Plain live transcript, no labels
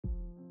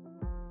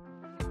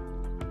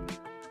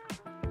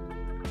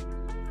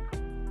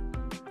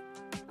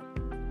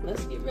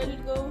let's get ready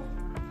to go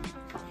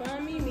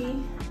find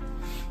Mimi.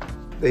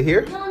 They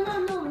here?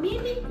 No,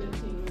 Mimi.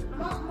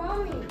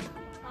 Mommy.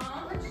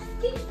 Let's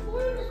just keep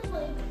exploring this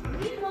place.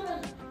 We're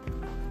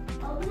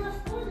not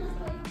exploring this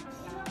place.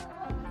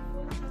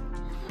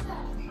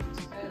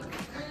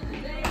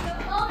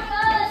 Oh my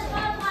gosh,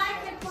 my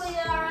vacuum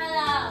cleaner ran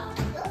out.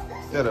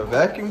 You got a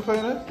vacuum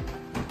cleaner?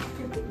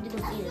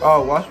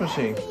 Oh, wash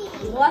machine.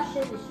 Wash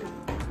it.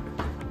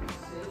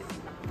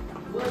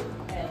 Look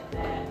at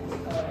that.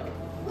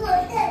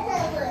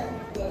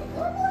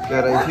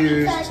 Got a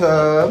huge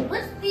tub.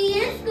 What's the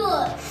is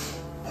good?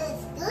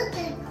 It's good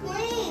and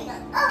clean.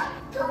 Oh,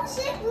 don't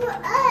shit for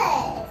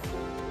us.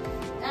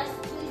 That's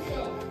what we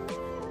said.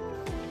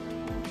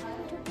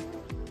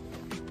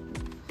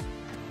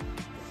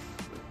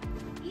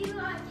 You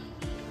are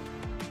Kiki.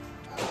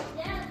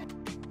 Yeah.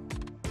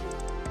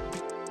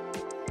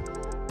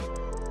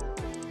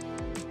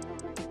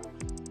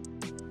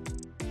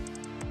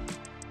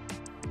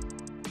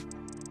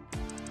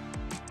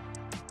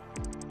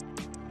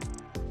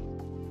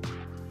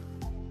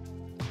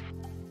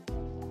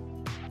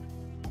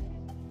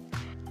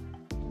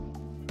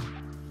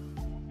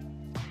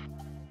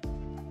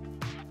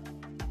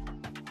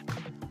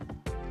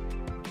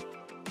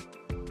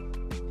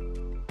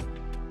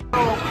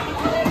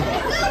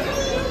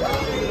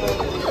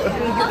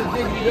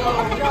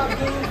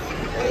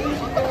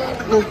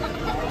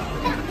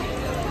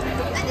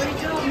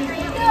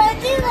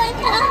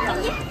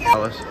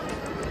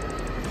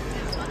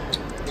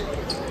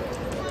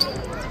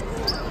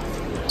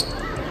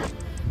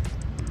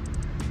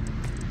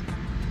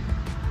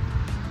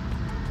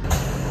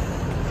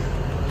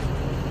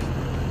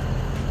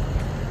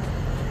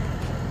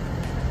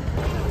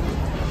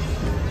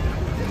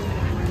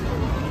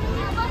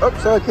 Oh,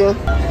 sorry, Kynn.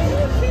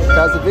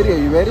 How's the video?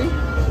 You ready?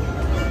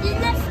 It's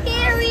not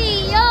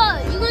scary, yo.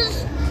 You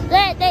was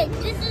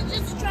this is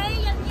just a train.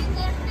 You have to use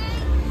everything.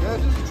 Yeah,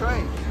 just a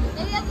train.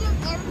 You have to use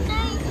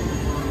everything.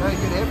 Now you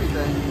get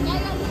everything. Yeah, you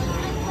have to use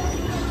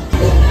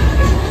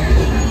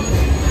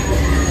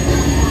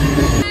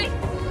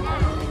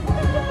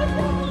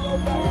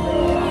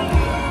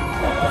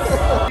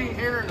everything.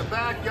 Here in the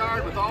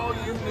backyard with all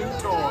you new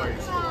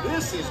toys.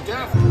 This is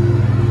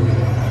definitely.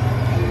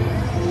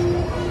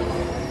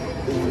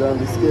 Is it gonna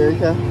be scary,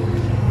 Kat?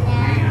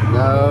 Yeah.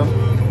 No?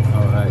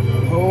 Alright.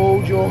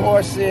 Hold your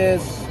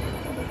horses.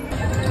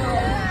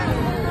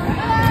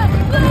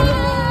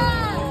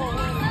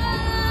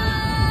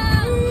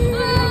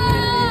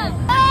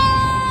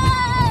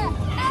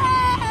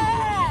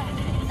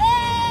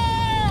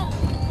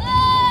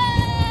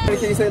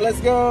 Can you say, let's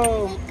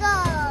go? Let's go.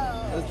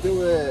 Let's do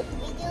it.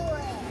 We do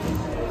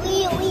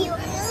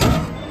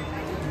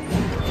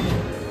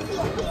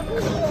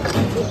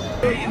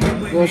it.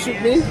 You gonna shoot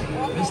me?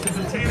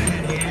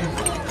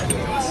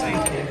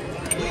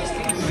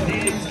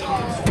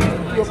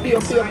 Pew, pew,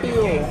 pew,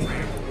 pew.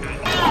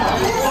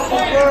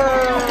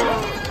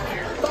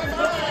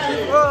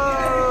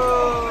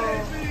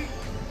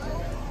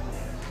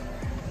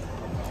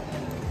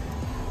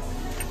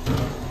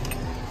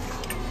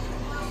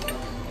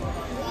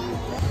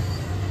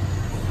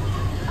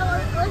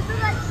 Let's do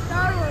like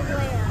Star Wars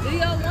land. Do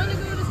y'all want to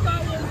go to Star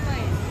Wars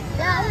land?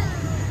 Yeah,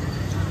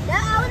 I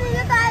want to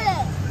look at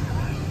it.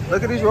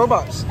 Look at these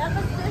robots. Let's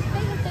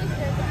take a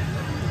picture.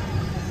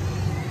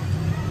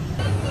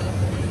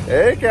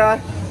 Hey, guy.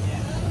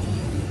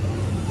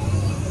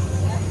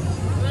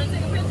 Want to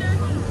take a picture?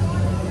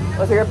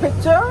 Let's take a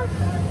picture.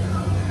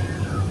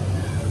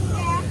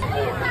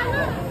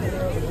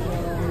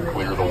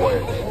 Clear the way.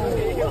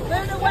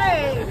 Clear the way.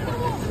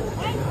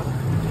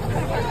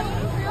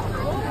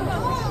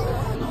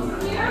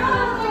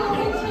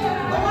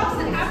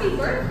 Happy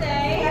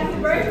birthday. Happy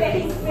birthday.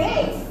 He's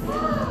big.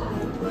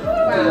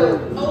 Wow.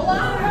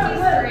 Olaf is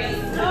great.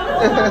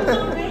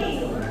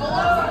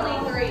 Olaf's only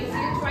 3, so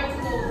you're twice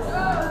as old. Oh,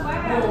 wow.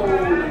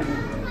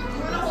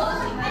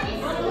 You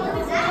want to hold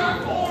his hand?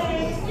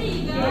 There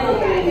you go.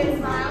 Okay, good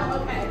smile.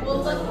 Okay,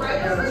 we'll look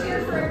right over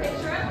here for a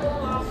picture.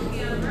 Olaf's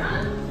camera.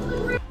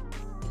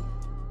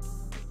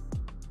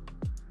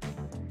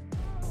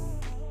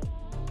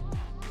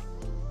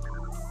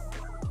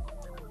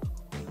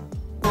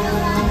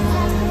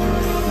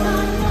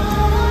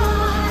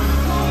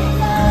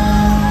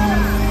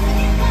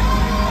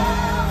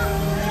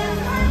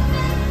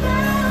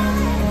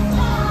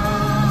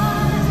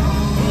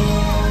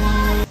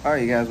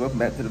 Alright, you guys, welcome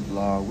back to the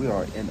vlog. We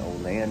are in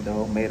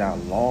Orlando. Made our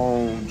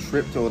long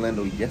trip to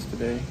Orlando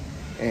yesterday,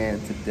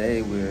 and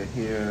today we're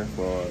here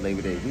for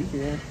Labor Day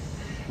weekend.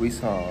 We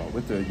saw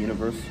with the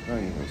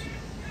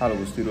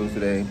Hollywood Studios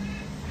today.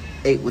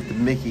 Ate with the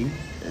Mickey,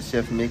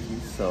 Chef Mickey.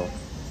 So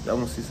y'all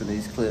gonna see some of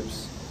these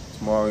clips.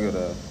 Tomorrow we go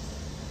to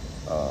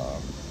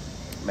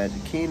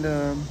Magic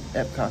Kingdom,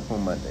 Epcot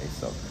on Monday.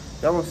 So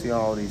y'all gonna see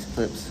all these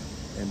clips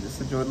and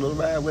just enjoy the little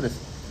ride with us.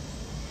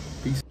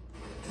 Peace.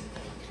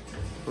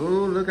 Oh,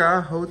 look at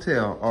our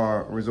hotel,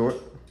 our resort.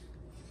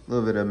 A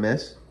little bit of a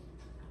mess.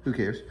 Who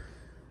cares?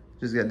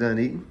 Just got done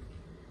eating.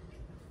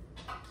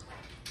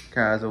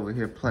 Kai's over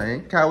here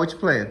playing. Kai, what you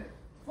playing?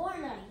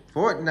 Fortnite.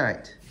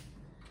 Fortnite.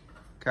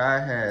 Kai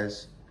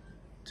has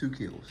 2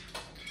 kills.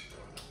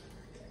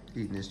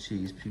 Eating his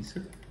cheese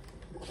pizza.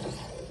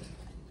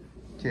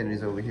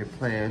 Kennedy's over here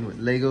playing with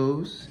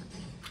Legos.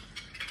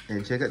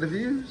 And check out the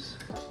views.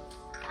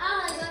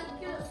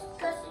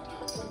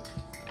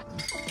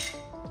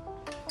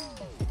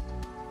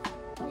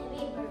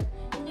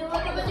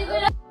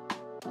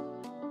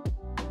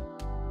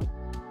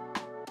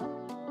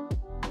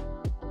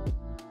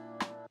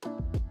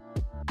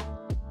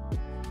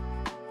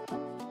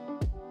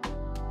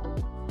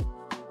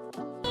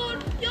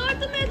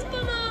 Yardım et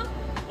bana.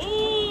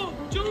 Oo,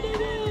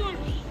 canavar.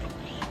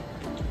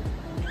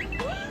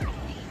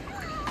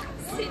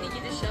 Seni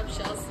gidi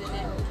şapşal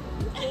seni.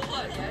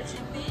 Onlar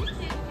gerçek değil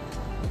ki.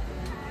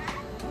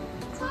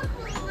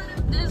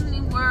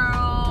 Disney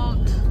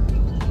World.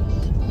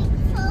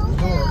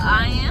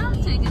 I am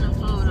taking a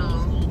photo.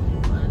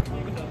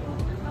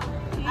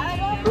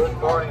 Good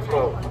morning,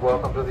 folks.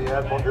 Welcome to the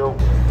Admiral Joe.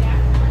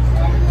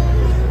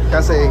 Can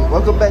I say,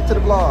 welcome back to the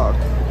vlog.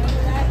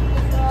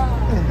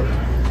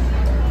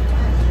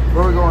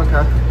 Where we going,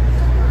 Kai?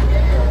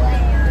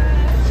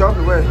 Show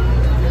me where.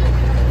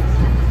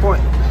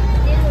 Point.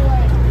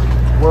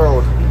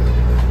 World.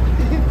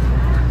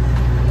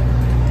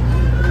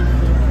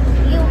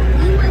 You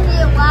were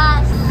here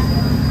last.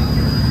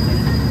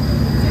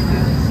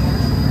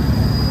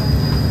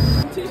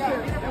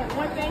 T-shirt.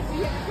 One thing she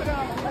had to put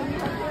on when you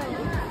were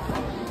playing.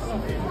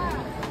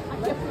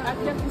 I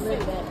kept you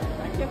safe.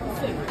 I kept you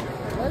safe.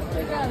 Let's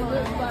figure out a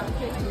good spot in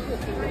case you put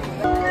the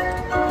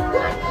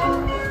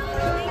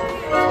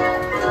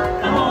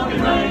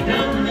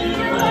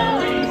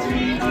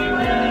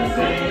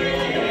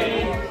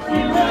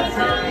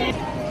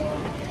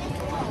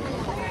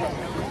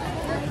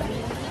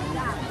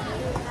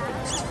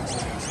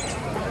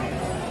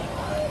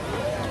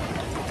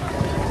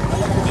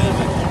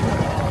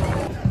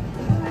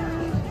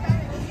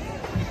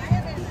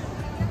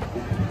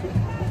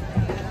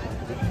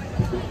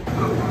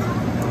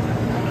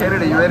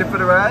Kennedy, you ready for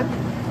the ride?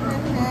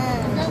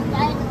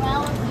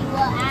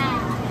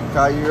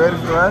 Kai, you ready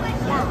for the ride?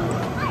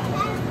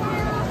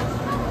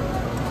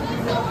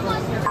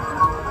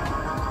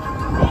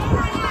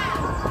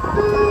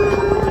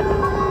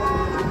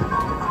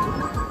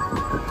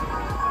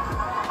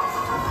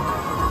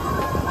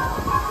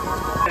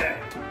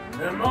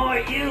 The more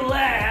you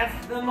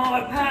laugh, the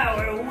more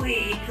power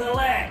we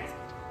collect.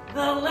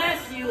 The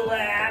less you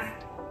laugh,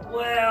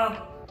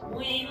 well,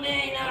 we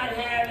may not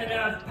have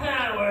enough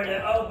power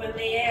to open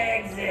the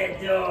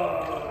exit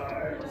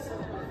doors.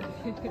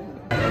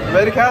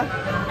 Ready, Kai?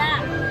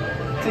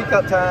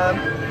 Teacup time.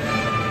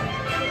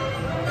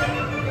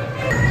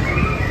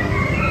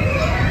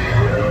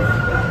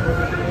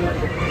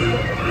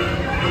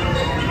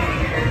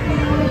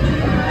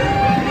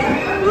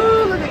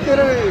 Woo, look at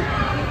Kennedy.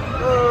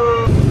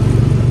 Oh.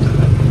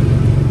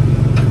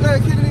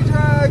 Let Kennedy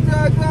drive.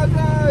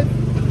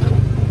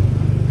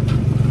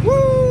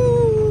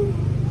 Woo!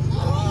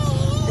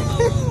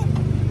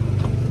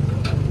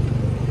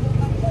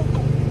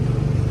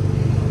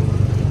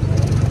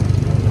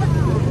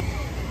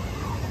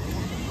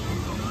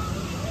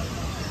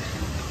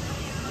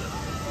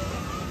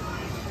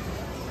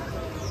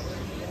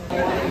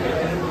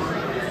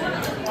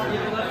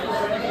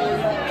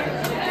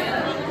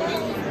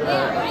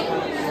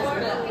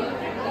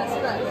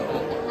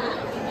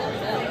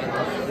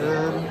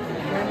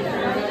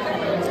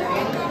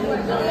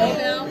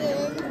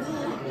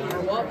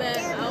 walk back,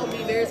 I would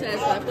be very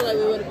satisfied. I feel like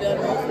we would have done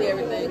mostly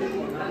everything.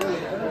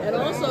 And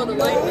also the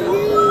light.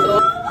 So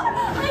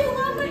I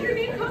love that your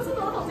name comes with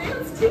a little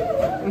dance too.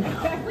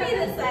 Wait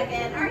a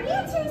second. Are you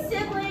two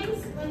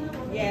siblings?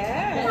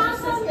 yeah.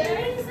 That's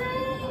amazing.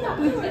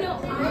 You know,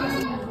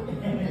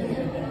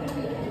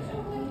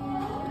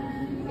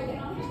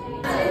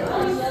 I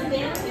love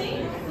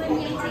dancing. When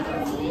you take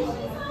your teeth,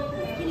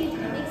 can you do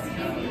an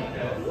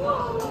experience?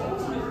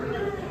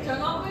 Turn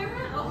all the way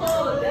around.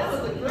 Oh, that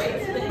was a great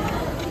spin.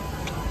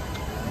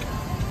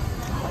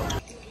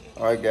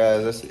 Alright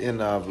guys, that's the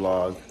end of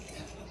our vlog.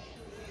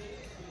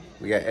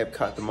 We got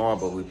Epcot tomorrow,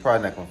 but we're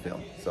probably not gonna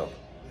film. So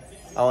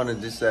I wanna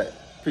just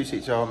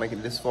appreciate y'all making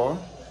it this far.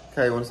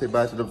 Okay, you wanna say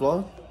bye to the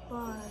vlog?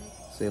 Bye.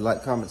 Say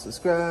like, comment,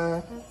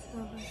 subscribe. That's so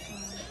much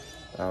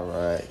fun.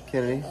 Alright,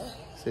 Kennedy,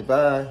 say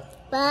bye.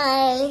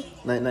 Bye.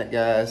 Night night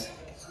guys.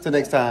 Till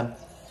next time.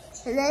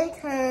 And then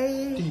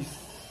turn. Peace.